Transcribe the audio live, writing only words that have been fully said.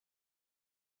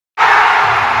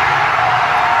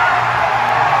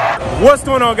What's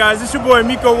going on, guys? It's your boy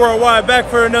Miko Worldwide, back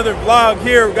for another vlog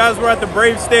here. Guys, we're at the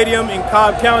Braves Stadium in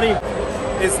Cobb County.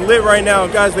 It's lit right now.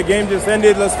 Guys, the game just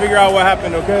ended. Let's figure out what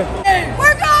happened, okay?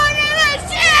 We're going to the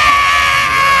ship!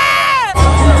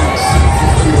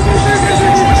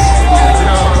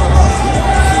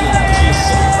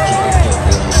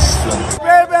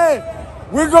 Baby,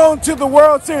 we're going to the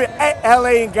World Series. Hey, LA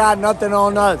ain't got nothing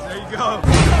on us. There you go.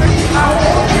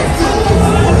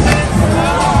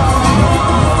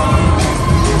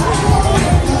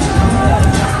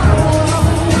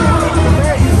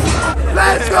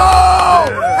 Let's go!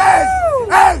 Hey,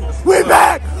 hey, we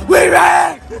back! We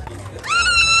back! You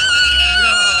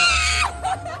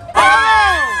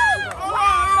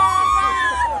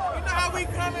know how we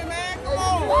coming, man? Come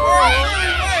on!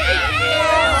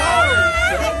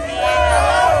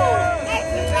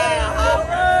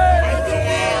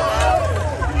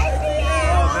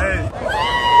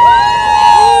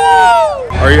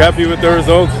 Are you happy with the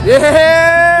results?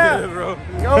 Yeah! Bro.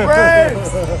 Go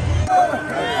Braves!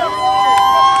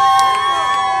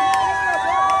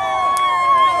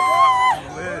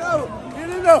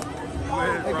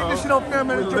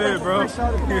 Bro.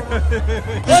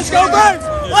 Let's go Braves!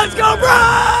 Let's go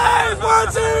Braves!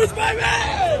 World Series, baby!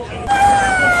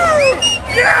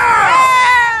 Yeah!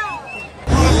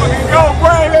 Go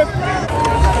Braves!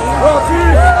 World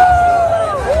Series!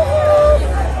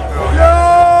 Yo!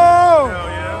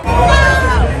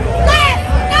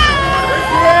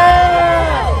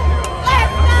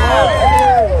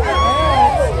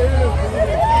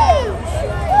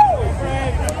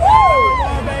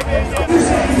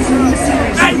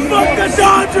 The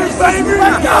Dodgers, baby!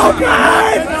 Let's go,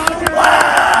 guys!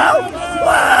 Wow!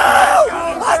 Wow!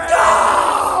 Let's go!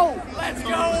 Let's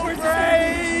go,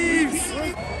 Braves!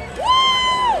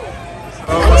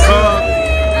 What's up?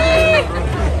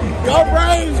 Go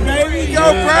Braves, baby! Go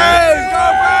Braves! Go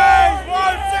Braves!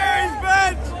 World Series,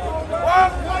 bitch!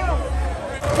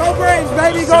 Go Braves,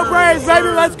 baby! Go Braves, baby!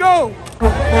 Let's go!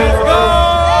 Let's go!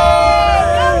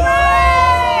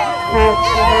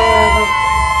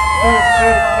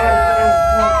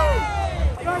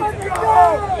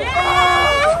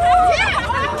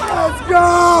 Let's go!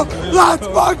 Let's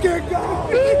fucking go!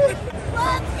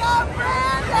 Let's go,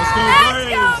 Brandon!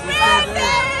 Let's go,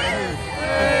 Brandon!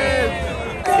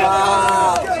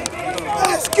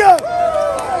 Let's go!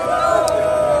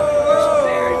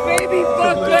 Baby,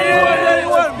 fuck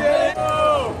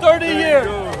 30 years!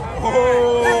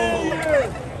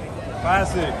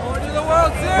 Classic. Going to the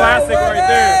World Series! Classic right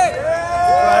there.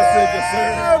 Classic, yes, sir.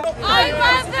 I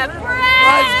love the Braves!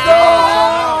 Let's go!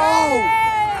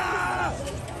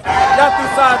 Got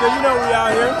this side, but you know we out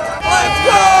here. Let's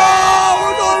go!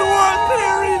 We're going to the World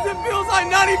Series! It feels like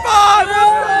 95! Let's go!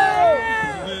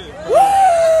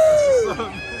 Woo!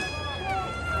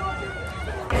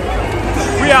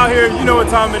 We out here, you know what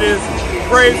time it is.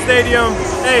 Braves Stadium.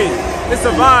 Hey, it's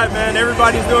a vibe, man.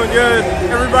 Everybody's doing good.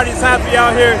 Everybody's happy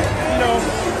out here. You know,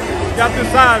 got this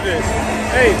side of it.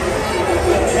 Hey,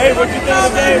 what you think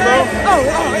of the game, bro? Oh,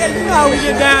 hey, you know how we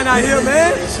get down out here,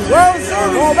 man. World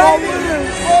Series, baby!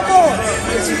 All aboard!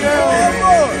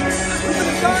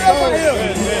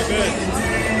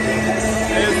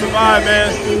 Hey, it's the vibe,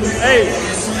 man. Hey,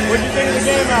 what you think of the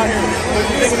game out here? What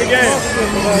you think of the game?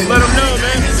 Let them know,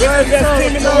 man. We're the best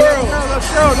team in the world. Let's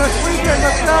go, next weekend,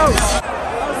 let's go!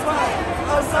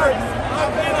 Oh, sorry.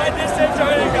 Man, I just said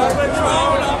joining us. Let's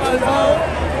roll on my phone.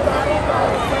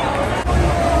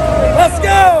 Let's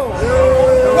go!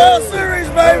 World Series,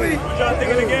 baby! What y'all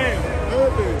think of the game?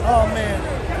 Oh, man.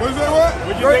 What's that what?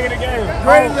 What you think of the game?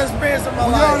 Greatest experience of my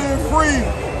We got life. in free.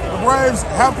 The Braves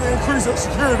have to increase their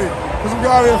security because we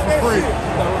got in for free.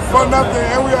 For nothing,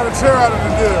 and we got a chair out of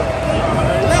the deal.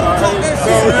 Let them talk that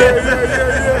So shit.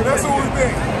 yeah. That's what we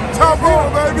think. Top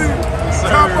on, baby.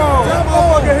 Top on.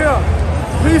 Motherfucker here.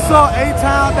 We saw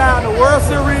A-Town down the World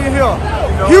Series here.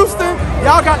 Houston,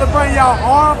 y'all got to bring y'all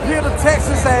armpit of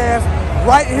Texas ass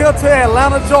right here to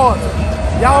Atlanta, Georgia.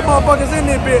 Y'all motherfuckers in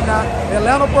this bit now.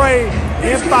 Atlanta Braves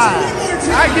in 5.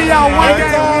 I give y'all one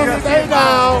game. Stay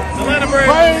down. Atlanta Braves.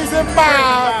 Braves in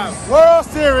 5. World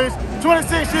Series,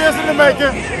 26 years in the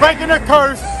making, breaking the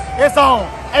curse. It's on.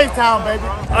 A-Town, baby.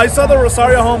 I saw the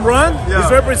Rosario home run. Yeah. It's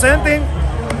representing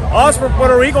us from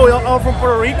Puerto Rico. We're all from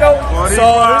Puerto Rico. Boricua.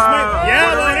 So this man,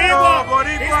 yeah, Boricua.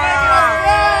 Boricua.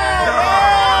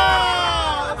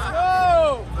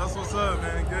 He's That's what's up,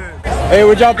 man. Good. Hey,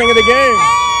 what y'all think of the game?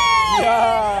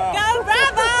 Yeah. Go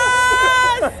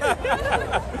Bravos!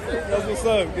 That's what's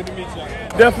up. Good to meet you.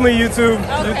 Definitely YouTube.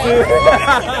 YouTube.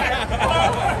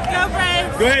 Go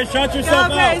Braves! Go ahead, shout yourself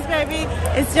Go out. Braves, baby!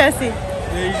 It's Jessie.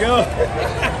 There you go.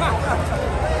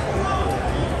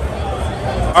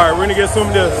 All right, we're gonna get some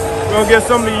of the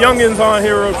youngins on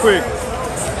here real quick.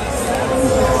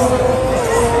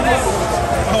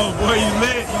 Oh boy, you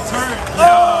lit, you turned.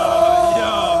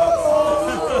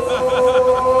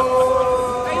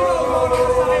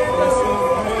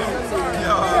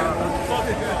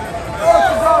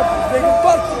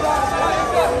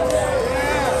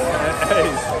 Hey,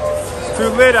 it's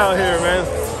too lit out here, man.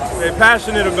 They're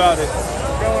passionate about it.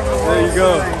 There you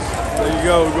go. There you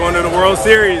go. We're going to the World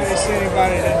Series. In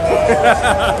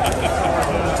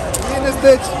this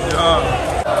bitch. Yeah.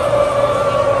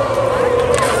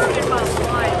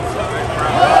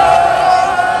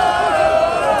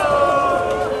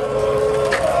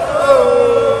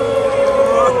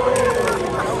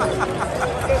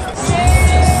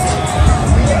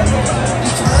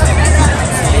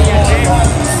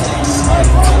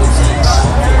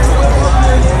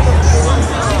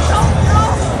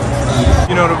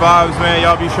 You know the vibes, man.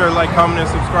 Y'all be sure to like, comment, and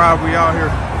subscribe. We out here.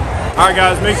 All right,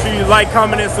 guys. Make sure you like,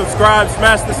 comment, and subscribe.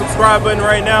 Smash the subscribe button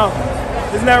right now.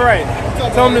 Isn't that right?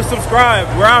 Tell them to subscribe.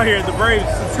 We're out here at the Braves.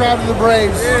 Subscribe to the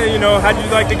Braves. Yeah, you know. How did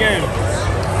you like the game?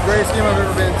 Greatest game I've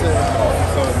ever been to.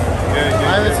 Yeah,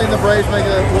 I haven't seen the Braves make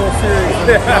a World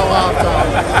Series in a long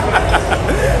time.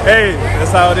 Hey,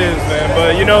 that's how it is, man.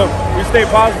 But you know, we stay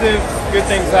positive. Good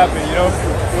things happen. You know.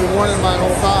 We won it my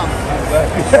whole time.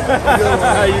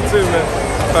 You too, man.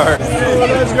 All right.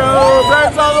 Let's go.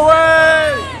 Braves all the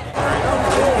way.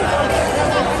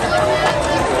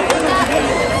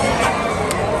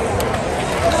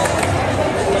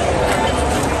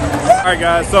 All right,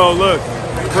 guys. So look,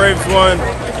 the Braves won.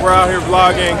 We're out here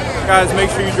vlogging. Guys, make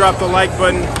sure you drop the like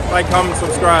button, like, comment,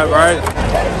 subscribe. All right.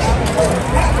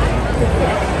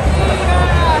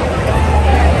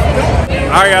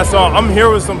 All right, guys, so I'm here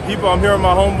with some people. I'm here with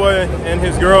my homeboy and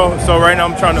his girl. So right now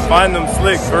I'm trying to find them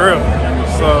slick, for real.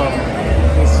 So,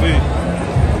 let's see.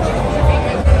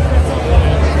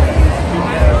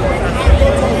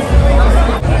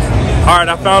 All right,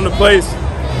 I found the place.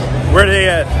 Where they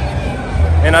at?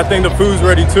 And I think the food's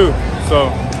ready too. So,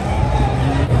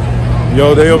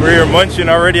 yo, they over here munching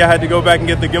already. I had to go back and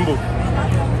get the gimbal.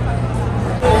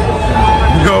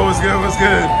 Yo, what's good, what's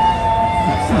good?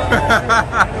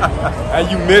 And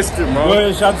you missed it, bro. Go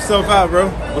ahead, shout yourself out, bro.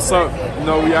 What's up? You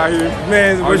know, we out here.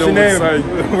 Man, what's your name?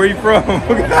 Where you from? What's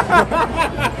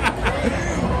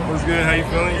good? How you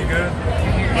feeling? You good?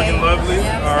 Looking lovely.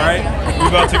 All right. We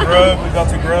about to grub.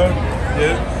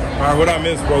 Yeah. All right, what I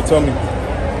missed, bro? Tell me.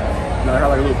 Nah, I got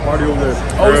like a little party over there.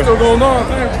 Oh, it's still going on,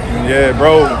 man. Yeah,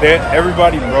 bro.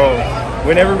 Everybody, bro.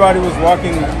 When everybody was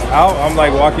walking out, I'm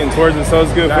like walking towards it, so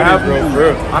it's good footage, bro. For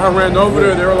real. I ran over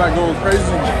there. They were like going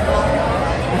crazy.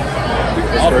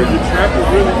 Off of the traffic,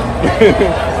 really.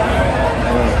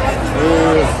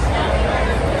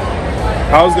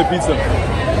 How's the pizza?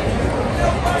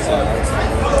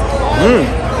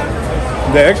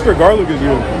 The extra garlic is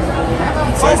good.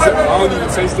 I don't even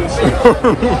taste that shit.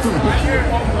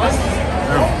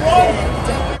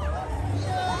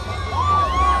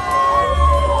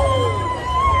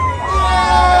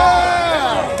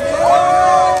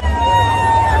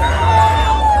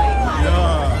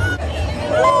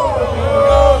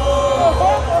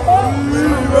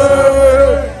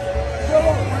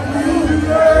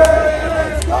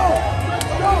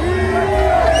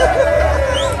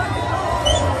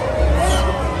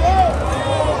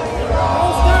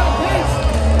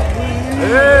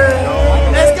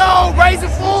 Let's go, raise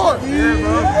it forward. Yeah,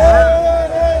 bro.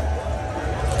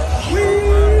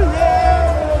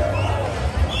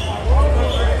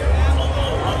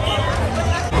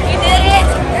 We did it!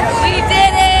 We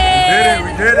did it!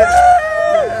 We did it!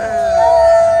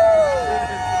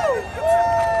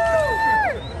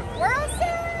 World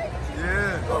Series!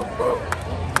 Yeah.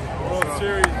 World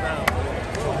Series now.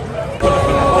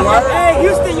 Hey,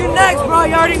 Houston, you next, bro.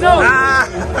 You already know.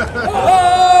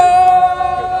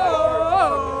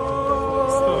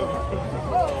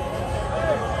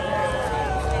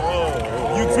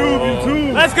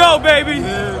 YouTube. Let's go, baby.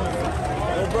 Yeah.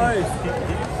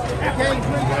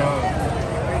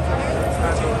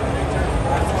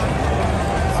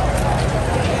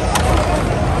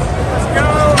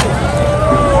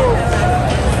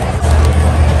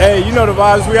 Hey, you know the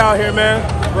vibes. We out here, man.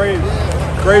 Brave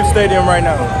Stadium right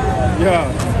now. Yeah.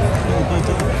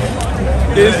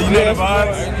 Yeah, you know the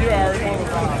vibes. You already know the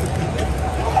vibes.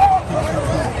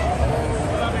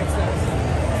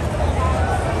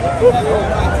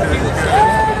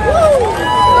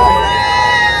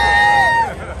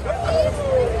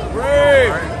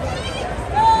 Brave.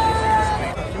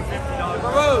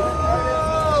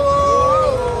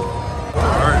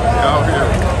 All right, out here.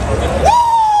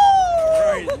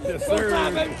 Right, yes, sir.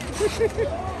 You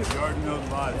already know the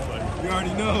vibes, buddy. You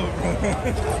already know, bro.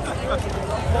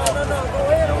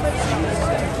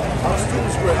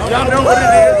 Y'all know what it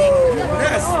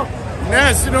is.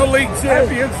 National League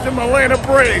champions, the Atlanta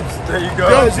Braves. There you go.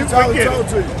 Don't you forget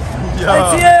it.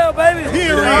 ATL, baby.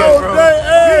 Here All day,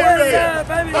 Yeah,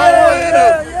 baby. Atlanta.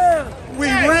 Yeah. We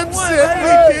ripped it,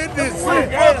 we did this shit.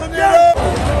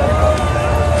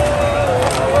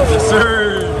 Yes, sir.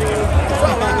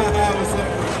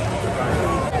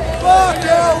 Fuck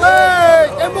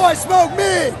LA! That boy smoked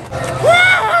me!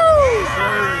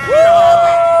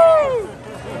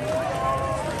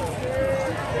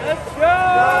 Let's go.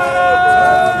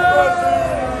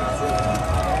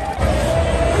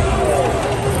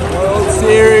 World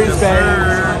Series, baby.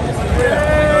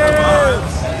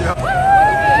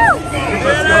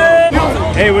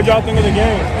 Hey, what y'all think of the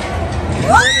game?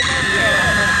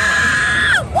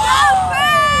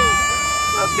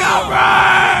 Let's go,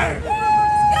 Braves!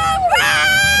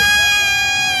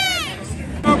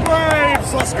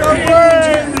 Let's go,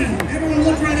 Braves!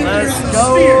 Let's go.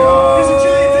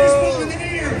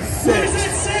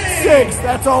 6.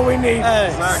 That's all we need.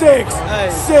 Hey. 6. Hey.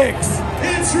 6.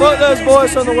 Fuck those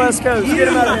boys from the West Coast. Get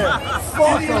them out of here.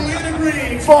 Fuck them.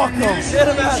 Fuck them. Get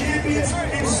them out.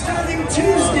 And starting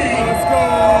Tuesday,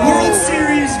 World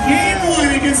Series Game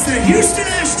 1 against the Houston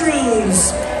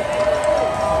Astros.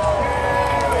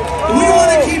 We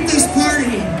want to keep this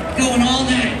party going all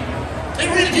night. And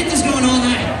we're going to keep this going all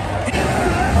night.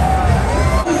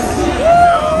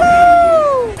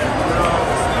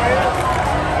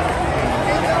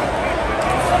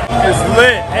 It's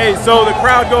lit. Hey, so the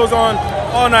crowd goes on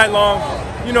all night long.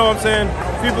 You know what I'm saying?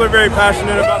 People are very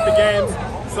passionate about the games.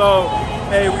 So,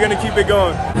 hey, we're going to keep it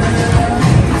going.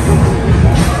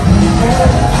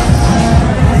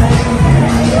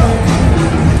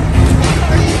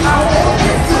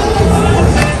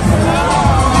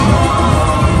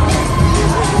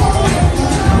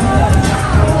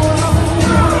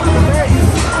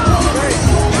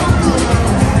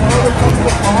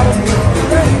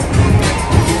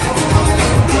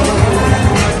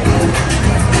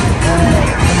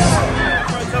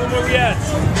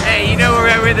 Hey, you know we're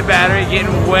at with the battery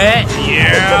getting wet?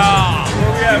 Yeah!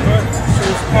 Where we at, bro?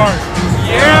 Truist Park.